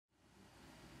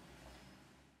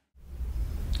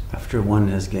after one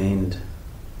has gained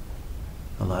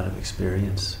a lot of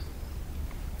experience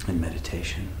in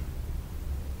meditation,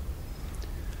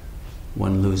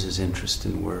 one loses interest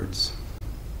in words.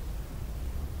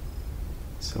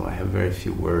 So I have very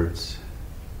few words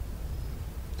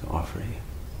to offer you,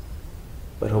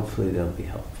 but hopefully they'll be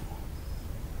helpful.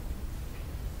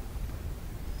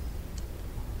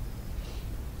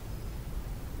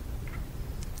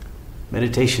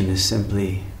 Meditation is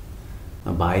simply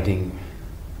abiding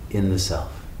in the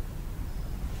self,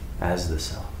 as the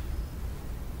self,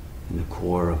 in the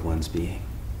core of one's being.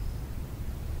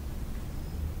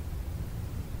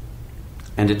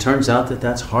 And it turns out that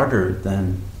that's harder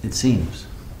than it seems.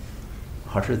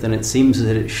 Harder than it seems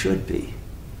that it should be.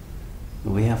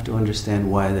 And we have to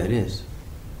understand why that is.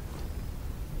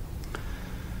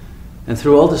 And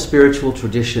through all the spiritual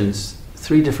traditions,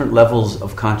 3 different levels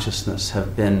of consciousness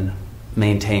have been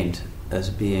maintained as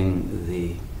being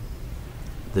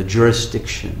the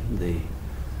jurisdiction,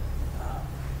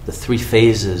 the 3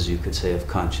 phases, you could say, of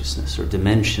consciousness, or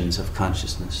dimensions of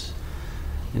consciousness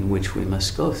in which we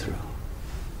must go through.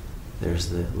 There's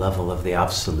the level of the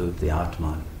absolute, the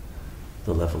Atman,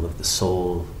 the level of the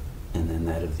soul, and then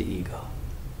that of the ego.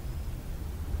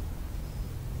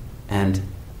 And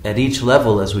at each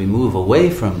level, as we move away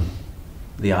from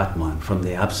the Atman, from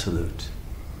the absolute,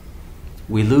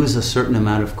 we lose a certain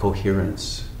amount of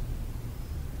coherence.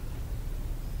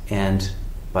 And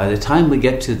by the time we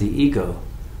get to the ego,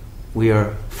 we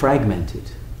are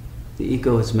fragmented. The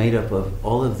ego is made up of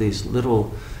all of these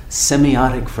little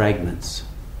semiotic fragments.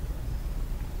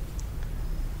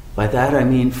 By that I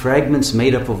mean fragments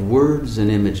made up of words and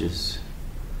images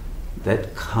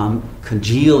that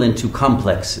congeal into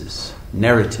complexes,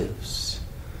 narratives,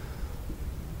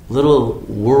 little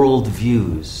world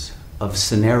views of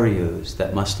scenarios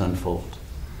that must unfold.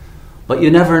 But you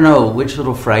never know which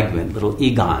little fragment, little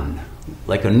egon,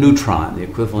 like a neutron, the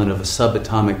equivalent of a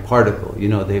subatomic particle. You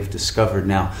know, they've discovered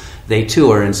now, they too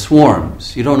are in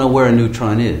swarms. You don't know where a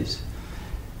neutron is.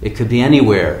 It could be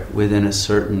anywhere within a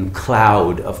certain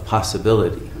cloud of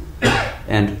possibility.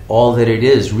 And all that it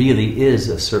is really is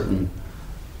a certain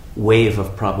wave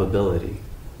of probability.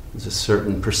 There's a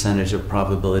certain percentage of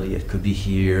probability it could be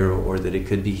here, or that it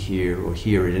could be here or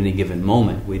here at any given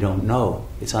moment. We don't know.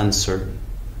 It's uncertain.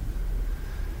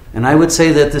 And I would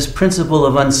say that this principle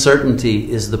of uncertainty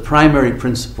is the primary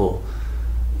principle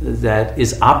that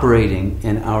is operating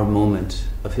in our moment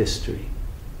of history.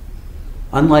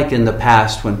 Unlike in the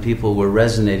past when people were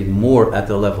resonating more at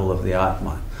the level of the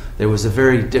Atman, there was a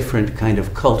very different kind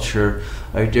of culture,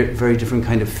 a very different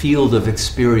kind of field of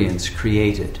experience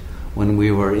created when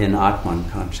we were in Atman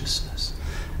consciousness.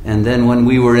 And then when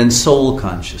we were in soul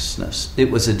consciousness,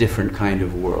 it was a different kind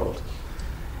of world.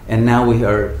 And now we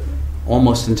are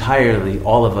almost entirely,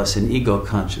 all of us, in ego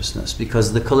consciousness,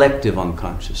 because the collective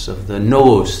unconscious of the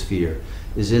noosphere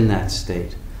is in that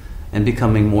state and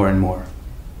becoming more and more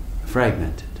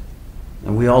fragmented.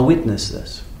 And we all witness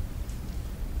this.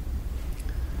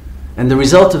 And the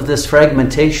result of this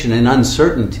fragmentation and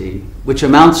uncertainty, which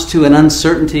amounts to an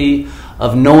uncertainty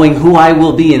of knowing who I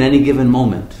will be in any given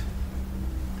moment.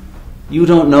 You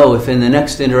don't know if in the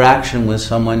next interaction with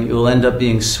someone you'll end up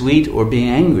being sweet or being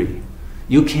angry.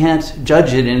 You can't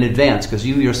judge it in advance because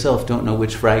you yourself don't know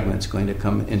which fragment's going to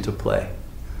come into play.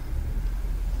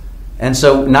 And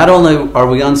so not only are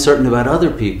we uncertain about other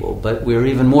people, but we're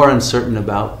even more uncertain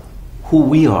about who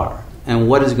we are and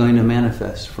what is going to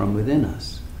manifest from within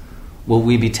us. Will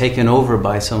we be taken over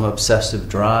by some obsessive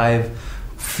drive,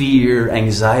 fear,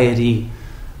 anxiety,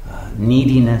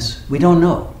 neediness? We don't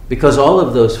know, because all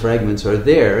of those fragments are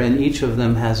there and each of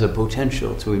them has a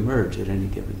potential to emerge at any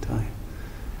given time.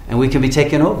 And we can be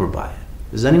taken over by it.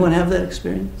 Does anyone have that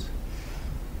experience?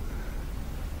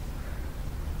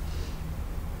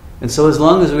 And so as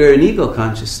long as we're in ego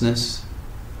consciousness,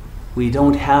 we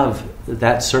don't have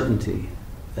that certainty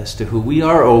as to who we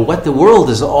are or what the world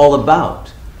is all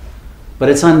about. But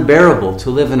it's unbearable to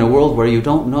live in a world where you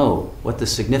don't know what the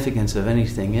significance of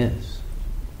anything is.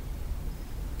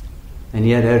 And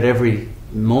yet at every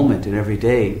moment and every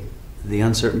day, the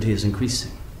uncertainty is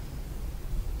increasing.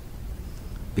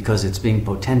 Because it's being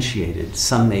potentiated,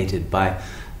 summated by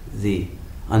the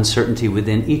uncertainty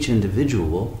within each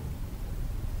individual,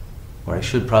 or I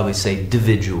should probably say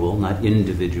dividual, not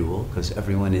individual, because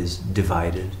everyone is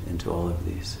divided into all of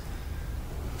these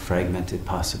fragmented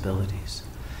possibilities.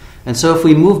 And so if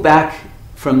we move back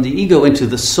from the ego into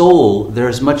the soul,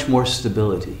 there's much more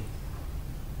stability.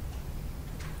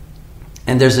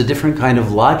 And there's a different kind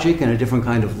of logic and a different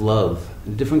kind of love, a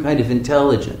different kind of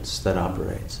intelligence that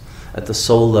operates at the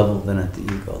soul level than at the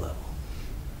ego level.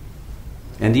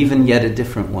 and even yet a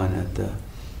different one at the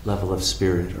level of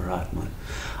spirit or Atman.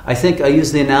 I think I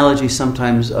use the analogy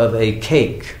sometimes of a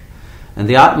cake, and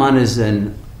the Atman is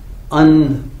an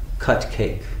uncut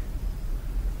cake,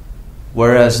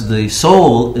 whereas the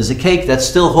soul is a cake that's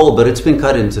still whole, but it's been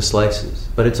cut into slices,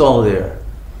 but it's all there.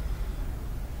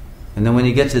 And then when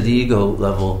you get to the ego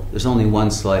level, there's only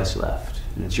one slice left,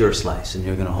 and it's your slice, and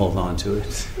you're going to hold on to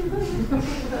it.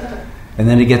 And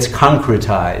then it gets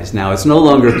concretized. Now it's no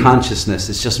longer consciousness,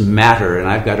 it's just matter, and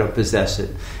I've got to possess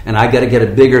it. And I've got to get a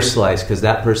bigger slice because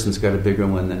that person's got a bigger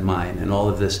one than mine, and all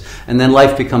of this. And then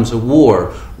life becomes a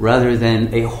war rather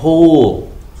than a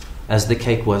whole, as the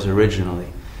cake was originally,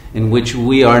 in which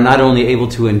we are not only able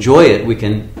to enjoy it, we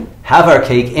can have our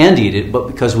cake and eat it, but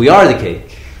because we are the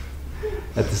cake.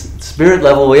 At the spirit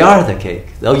level, we are the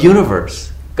cake. The universe.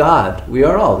 God, we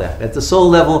are all that. At the soul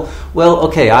level, well,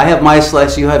 okay, I have my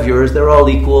slice, you have yours, they're all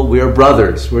equal, we are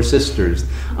brothers, we're sisters,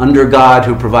 under God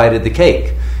who provided the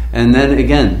cake. And then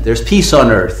again, there's peace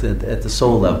on earth at the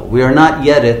soul level. We are not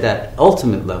yet at that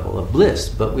ultimate level of bliss,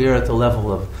 but we are at the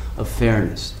level of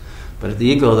fairness. But at the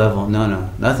ego level, no,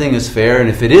 nothing is fair, and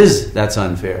if it is, that's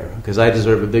unfair, because I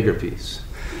deserve a bigger piece.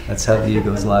 That's how the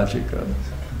ego's logic goes.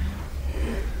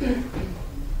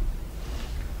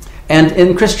 And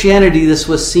in Christianity, this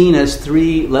was seen as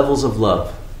 3 levels of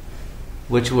love,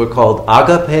 which were called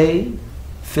agape,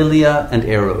 philia, and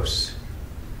eros.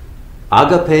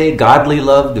 Agape, godly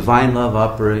love, divine love,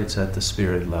 operates at the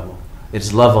spirit level.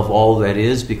 It's love of all that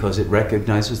is because it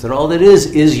recognizes that all that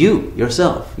is you,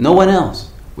 yourself, no one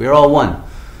else. We are all one.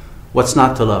 What's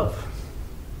not to love?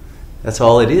 That's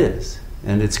all it is.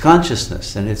 And it's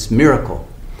consciousness, and it's miracle.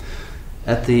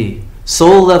 At the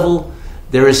soul level,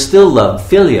 there is still love,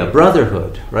 philia,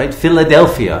 brotherhood, right?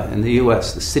 Philadelphia in the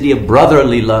U.S., the city of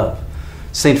brotherly love.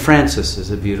 St. Francis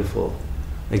is a beautiful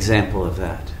example of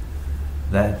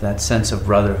that sense of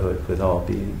brotherhood with all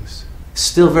beings.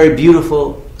 Still very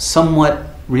beautiful,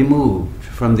 somewhat removed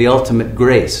from the ultimate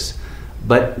grace,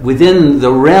 but within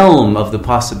the realm of the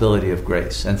possibility of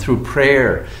grace. And through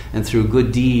prayer and through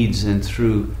good deeds and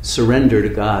through surrender to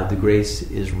God, the grace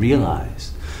is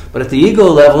realized. But at the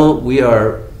ego level, we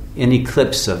are in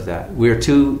eclipse of that. We're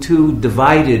too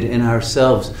divided in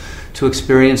ourselves to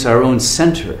experience our own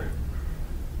center.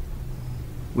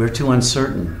 We're too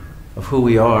uncertain of who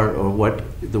we are or what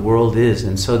the world is,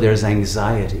 and so there's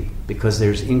anxiety because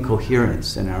there's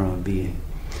incoherence in our own being.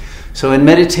 So in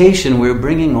meditation, we're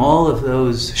bringing all of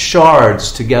those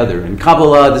shards together. In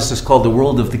Kabbalah, this is called the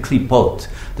world of the klipot,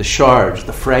 the shards,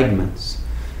 the fragments.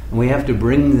 And we have to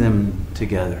bring them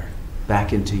together,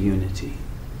 back into unity.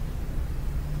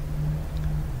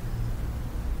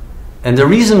 And the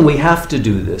reason we have to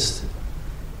do this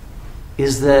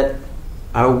is that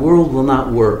our world will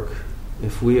not work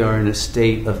if we are in a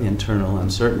state of internal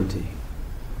uncertainty.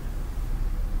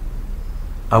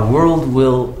 Our world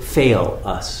will fail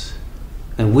us,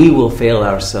 and we will fail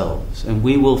ourselves, and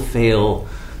we will fail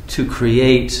to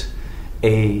create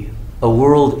a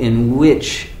world in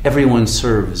which everyone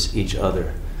serves each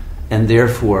other, and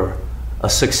therefore a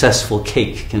successful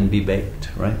cake can be baked,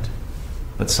 right?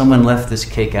 But someone left this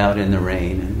cake out in the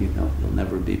rain, and it'll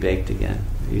never be baked again.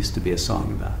 There used to be a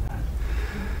song about that.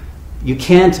 You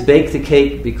can't bake the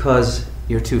cake because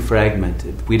you're too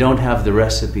fragmented. We don't have the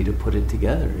recipe to put it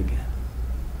together again.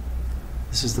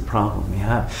 This is the problem we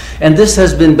have. And this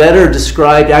has been better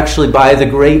described actually by the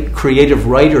great creative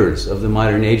writers of the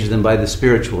modern age than by the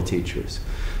spiritual teachers.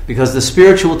 Because the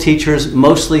spiritual teachers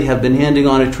mostly have been handing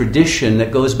on a tradition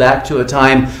that goes back to a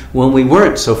time when we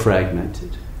weren't so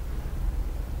fragmented.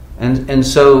 And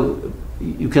so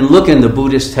you can look in the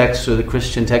Buddhist texts or the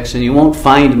Christian texts and you won't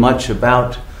find much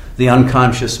about the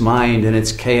unconscious mind and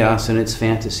its chaos and its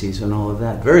fantasies and all of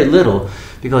that. Very little,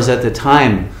 because at the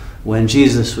time when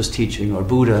Jesus was teaching, or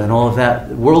Buddha and all of that,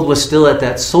 the world was still at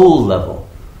that soul level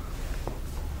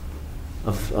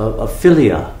of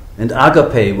philia, and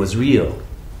agape was real.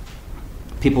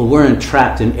 People weren't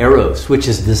trapped in eros, which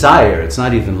is desire. It's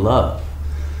not even love.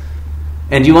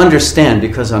 And you understand,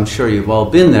 because I'm sure you've all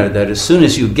been there, that as soon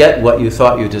as you get what you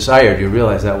thought you desired, you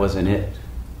realize that wasn't it.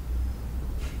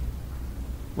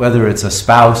 Whether it's a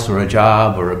spouse or a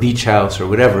job or a beach house or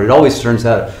whatever, it always turns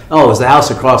out, oh, it was the house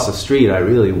across the street I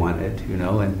really wanted,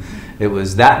 and it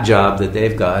was that job that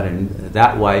they've got and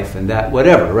that wife and that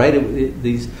whatever, right?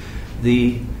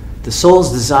 The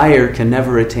soul's desire can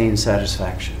never attain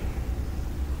satisfaction.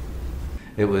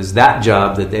 It was that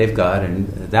job that they've got and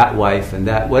that wife and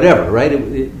that whatever, right?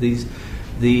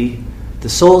 The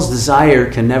soul's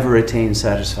desire can never attain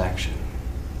satisfaction.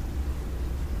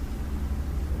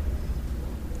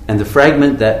 And the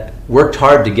fragment that worked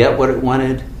hard to get what it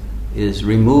wanted is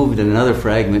removed and another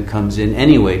fragment comes in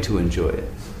anyway to enjoy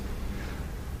it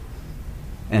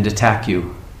and attack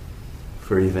you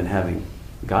for even having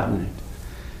gotten it.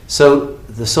 So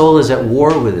the soul is at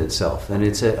war with itself, and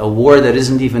it's a war that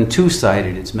isn't even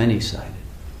two-sided, it's many-sided.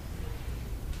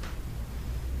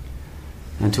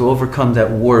 And to overcome that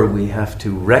war, we have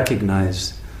to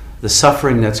recognize the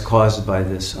suffering that's caused by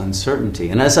this uncertainty.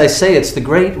 And as I say, it's the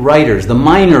great writers, the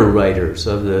minor writers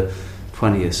of the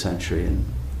 20th century and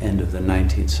end of the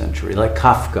 19th century, like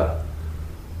Kafka,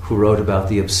 who wrote about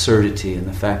the absurdity and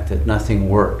the fact that nothing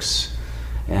works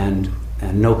and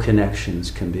no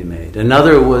connections can be made.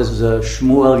 Another was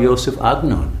Shmuel Yosef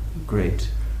Agnon,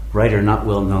 great writer, not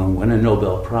well known, won a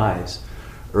Nobel Prize,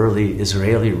 early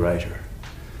Israeli writer.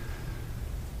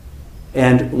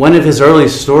 And one of his early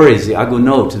stories, the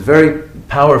Agunot, a very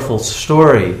powerful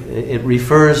story. It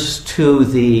refers to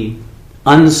the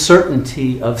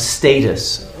uncertainty of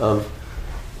status of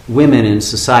women in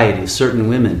society, certain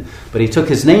women. But he took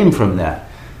his name from that.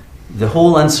 The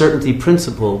whole uncertainty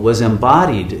principle was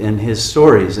embodied in his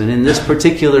stories. And in this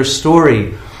particular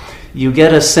story, you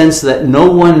get a sense that no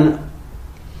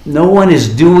one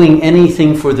is doing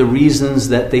anything for the reasons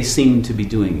that they seem to be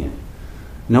doing it.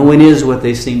 No one is what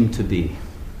they seem to be.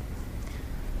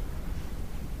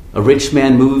 A rich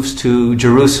man moves to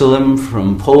Jerusalem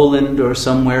from Poland or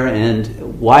somewhere,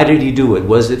 and why did he do it?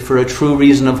 Was it for a true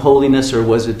reason of holiness, or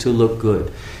was it to look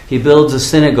good? He builds a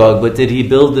synagogue, but did he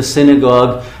build the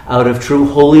synagogue out of true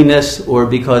holiness, or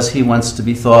because he wants to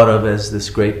be thought of as this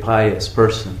great pious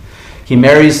person? He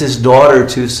marries his daughter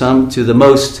to the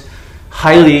most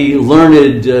highly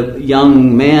learned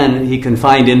young man he can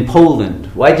find in Poland.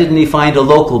 Why didn't he find a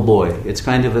local boy? It's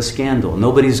kind of a scandal.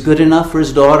 Nobody's good enough for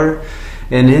his daughter,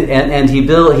 and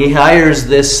he hires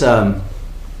this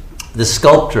the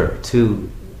sculptor to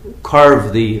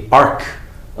carve the Ark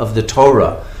of the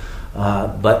Torah.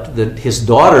 But his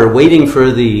daughter, waiting for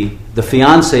the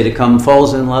fiancé to come,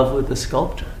 falls in love with the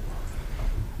sculptor.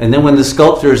 And then when the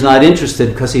sculptor is not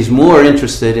interested, because he's more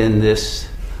interested in this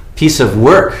piece of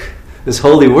work, this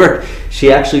holy work,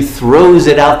 she actually throws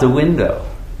it out the window.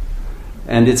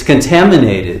 And it's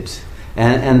contaminated.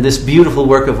 And this beautiful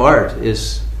work of art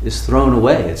is thrown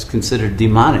away. It's considered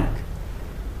demonic.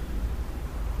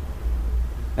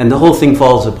 And the whole thing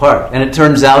falls apart. And it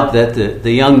turns out that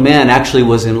the young man actually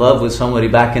was in love with somebody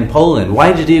back in Poland.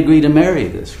 Why did he agree to marry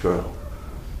this girl?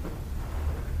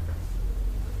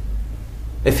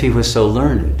 If he was so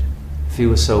learned, if he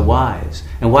was so wise.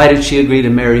 And why did she agree to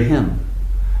marry him?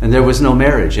 And there was no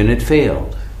marriage, and it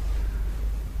failed.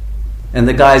 And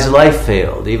the guy's life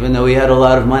failed. Even though he had a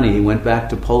lot of money, he went back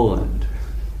to Poland.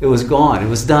 It was gone. It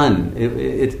was done.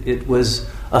 It was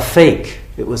a fake.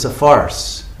 It was a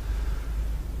farce.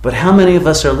 But how many of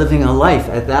us are living a life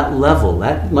at that level,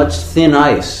 that much thin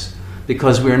ice,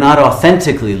 because we're not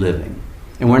authentically living,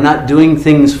 and we're not doing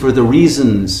things for the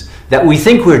reasons that we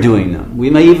think we're doing them.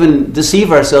 We may even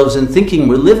deceive ourselves in thinking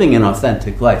we're living an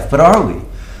authentic life, but are we?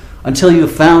 Until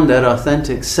you've found that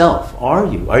authentic self, are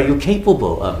you? Are you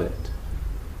capable of it?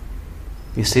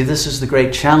 You see, this is the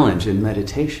great challenge in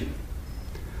meditation.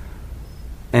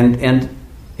 And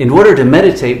in order to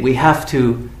meditate, we have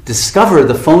to discover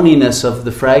the phoniness of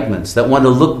the fragments that want to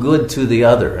look good to the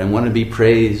other and want to be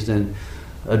praised and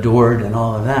adored and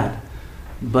all of that.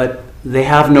 But they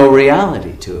have no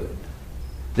reality to it.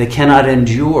 They cannot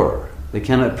endure. They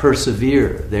cannot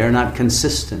persevere. They are not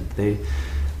consistent. They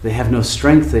have no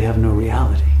strength. They have no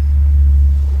reality.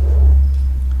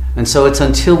 And so it's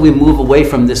until we move away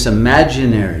from this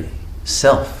imaginary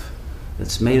self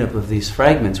that's made up of these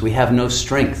fragments, we have no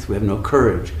strength. We have no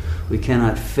courage. We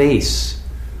cannot face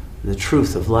the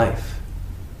truth of life.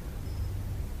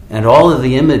 And all of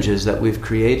the images that we've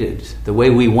created, the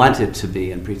way we want it to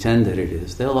be and pretend that it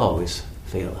is, they'll always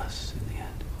fail us in the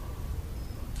end.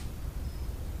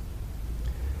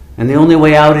 And the only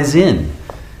way out is in.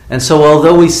 And so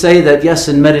although we say that, yes,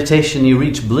 in meditation you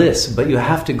reach bliss, but you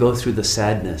have to go through the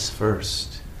sadness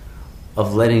first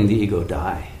of letting the ego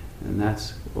die. And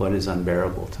that's what is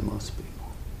unbearable to most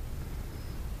people.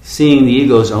 Seeing the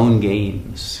ego's own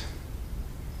games.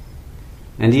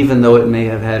 And even though it may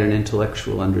have had an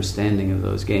intellectual understanding of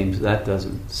those games, that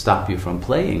doesn't stop you from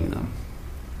playing them.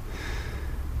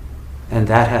 And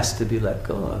that has to be let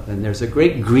go of. And there's a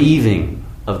great grieving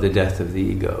of the death of the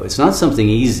ego. It's not something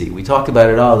easy. We talk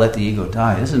about it, let the ego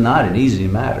die. This is not an easy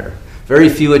matter. Very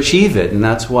few achieve it, and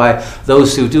that's why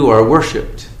those who do are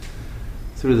worshipped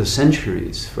through the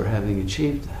centuries for having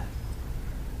achieved that.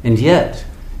 And yet,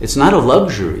 it's not a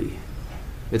luxury.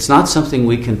 It's not something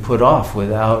we can put off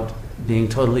without being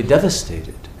totally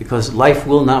devastated, because life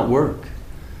will not work.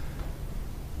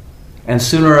 And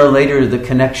sooner or later the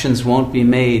connections won't be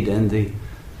made and the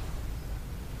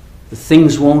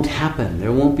things won't happen.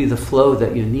 There won't be the flow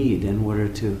that you need in order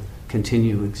to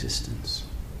continue existence.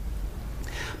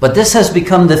 But this has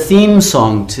become the theme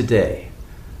song today,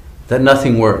 that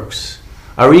nothing works.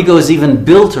 Our ego is even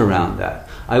built around that.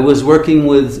 I was working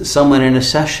with someone in a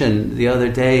session the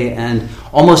other day, and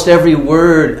almost every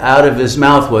word out of his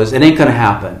mouth was, it ain't going to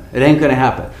happen. It ain't going to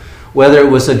happen. Whether it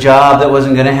was a job that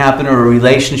wasn't going to happen, or a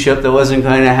relationship that wasn't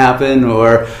going to happen,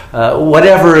 or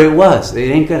whatever it was, it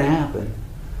ain't going to happen.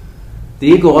 The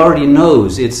ego already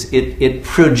knows. It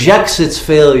projects its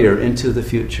failure into the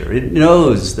future. It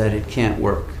knows that it can't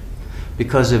work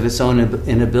because of its own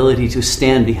inability to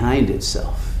stand behind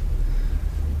itself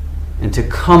and to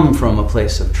come from a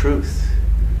place of truth.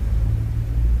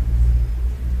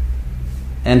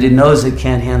 And it knows it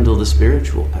can't handle the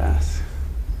spiritual path.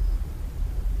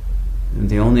 And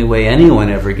the only way anyone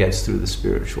ever gets through the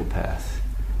spiritual path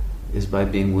is by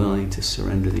being willing to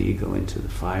surrender the ego into the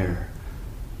fire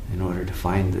in order to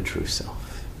find the true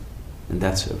self. And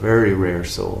that's a very rare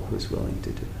soul who's willing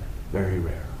to do that. Very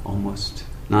rare, almost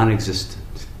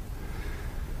non-existent.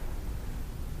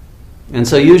 And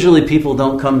so usually people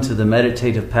don't come to the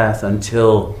meditative path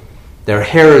until their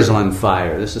hair is on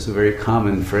fire. This is a very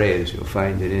common phrase you'll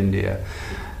find in India.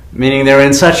 Meaning they're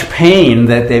in such pain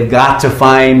that they've got to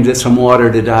find some water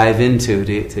to dive into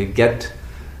to get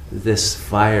this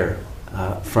fire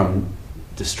from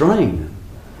destroying them.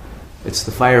 It's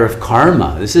the fire of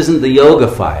karma. This isn't the yoga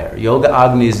fire. Yoga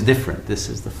Agni is different. This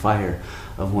is the fire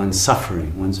of one's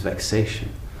suffering, one's vexation,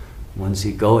 one's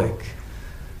egoic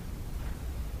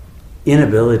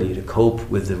inability to cope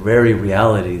with the very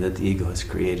reality that the ego has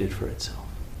created for itself.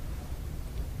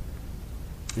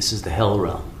 This is the hell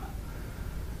realm.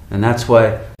 And that's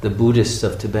why the Buddhists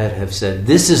of Tibet have said,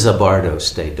 this is a bardo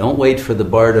state. Don't wait for the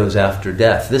bardos after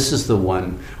death. This is the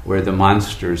one where the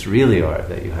monsters really are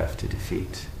that you have to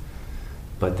defeat.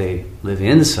 But they live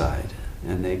inside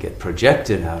and they get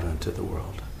projected out onto the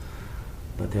world.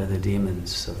 But they're the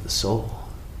demons of the soul.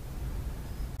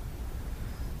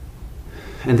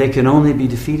 And they can only be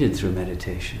defeated through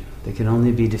meditation. They can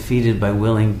only be defeated by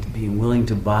being willing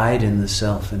to bide in the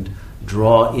self and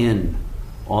draw in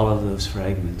all of those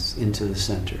fragments into the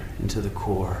center, into the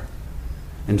core,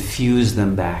 and fuse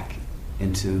them back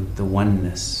into the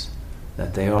oneness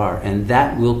that they are. And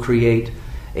that will create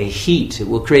a heat. It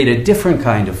will create a different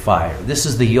kind of fire. This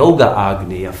is the Yoga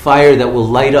Agni, a fire that will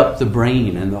light up the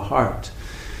brain and the heart,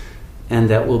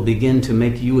 and that will begin to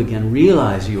make you again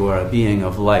realize you are a being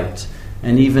of light.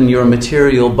 And even your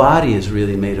material body is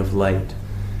really made of light.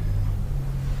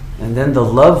 And then the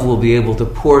love will be able to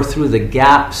pour through the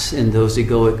gaps in those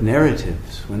egoic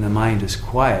narratives when the mind is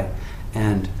quiet.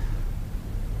 And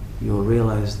you'll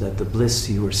realize that the bliss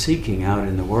you are seeking out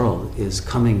in the world is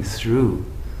coming through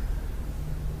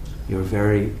your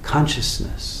very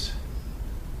consciousness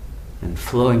and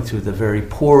flowing through the very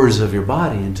pores of your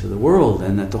body into the world,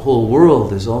 and that the whole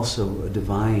world is also a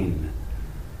divine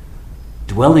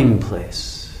dwelling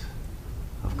place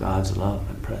of God's love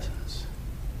and presence.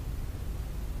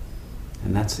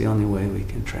 And that's the only way we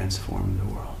can transform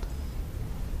the world.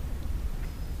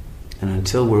 And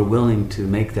until we're willing to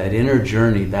make that inner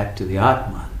journey back to the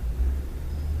Atman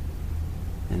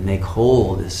and make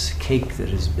whole this cake that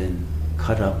has been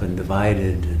cut up and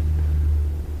divided and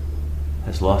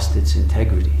has lost its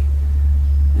integrity,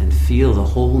 and feel the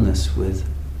wholeness with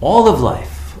all of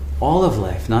life,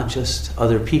 not just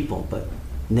other people, but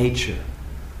nature,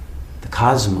 the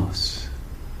cosmos,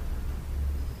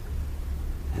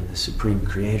 and the supreme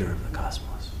creator of the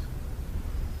cosmos.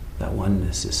 That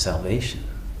oneness is salvation,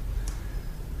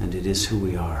 and it is who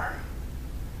we are.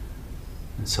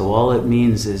 And so all it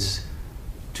means is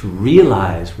to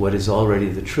realize what is already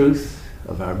the truth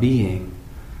of our being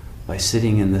by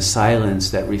sitting in the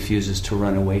silence that refuses to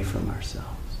run away from ourselves.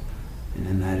 And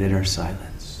in that inner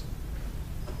silence,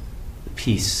 the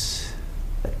peace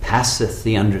that passeth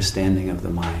the understanding of the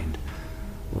mind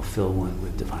will fill one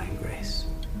with divine grace.